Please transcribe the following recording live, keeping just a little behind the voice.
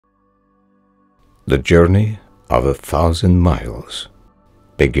The journey of 1,000 miles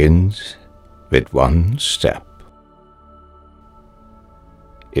begins with one step.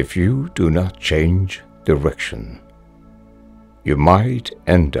 If you do not change direction, you might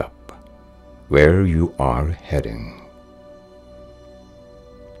end up where you are heading.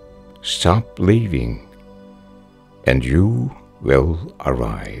 Stop leaving, and you will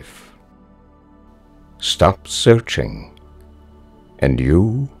arrive. Stop searching, and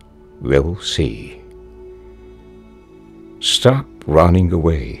you will see. Stop running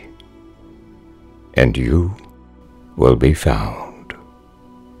away, and you will be found.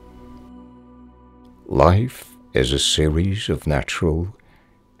 Life is a series of natural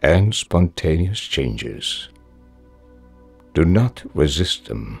and spontaneous changes. Do not resist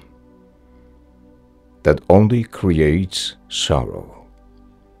them. That only creates sorrow.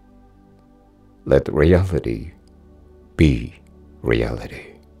 Let reality be reality.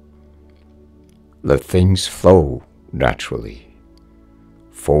 Let things flow naturally,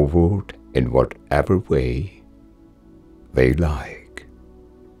 forward in whatever way they like.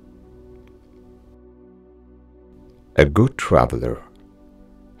 A good traveler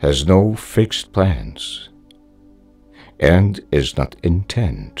has no fixed plans and is not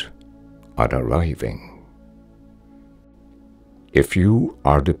intent on arriving. If you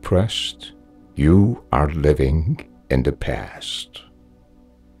are depressed, you are living in the past.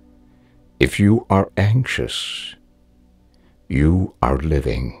 If you are anxious, you are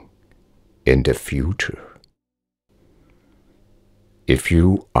living in the future. If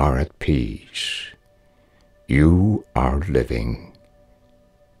you are at peace, you are living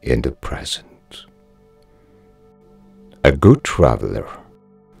in the present. A good traveler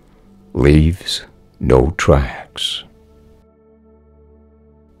leaves no tracks.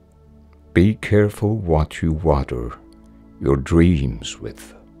 Be careful what you water your dreams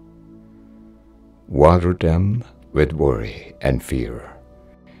with. Water them with worry and fear,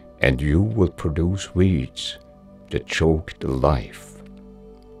 and you will produce weeds that choke the life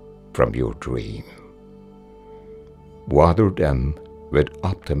from your dream. Water them with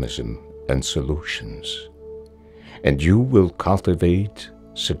optimism and solutions, and you will cultivate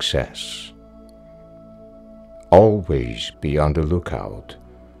success. Always be on the lookout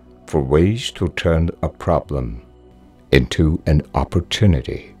for ways to turn a problem into an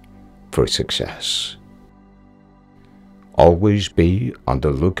opportunity for success. Always be on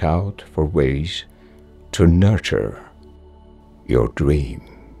the lookout for ways to nurture your dream.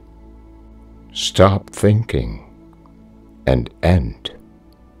 Stop thinking and end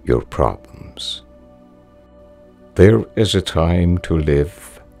your problems. There is a time to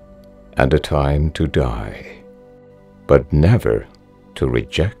live and a time to die, but never to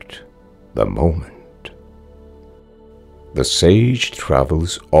reject the moment. The sage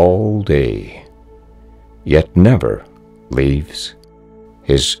travels all day, yet never leaves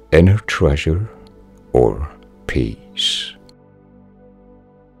his inner treasure or peace.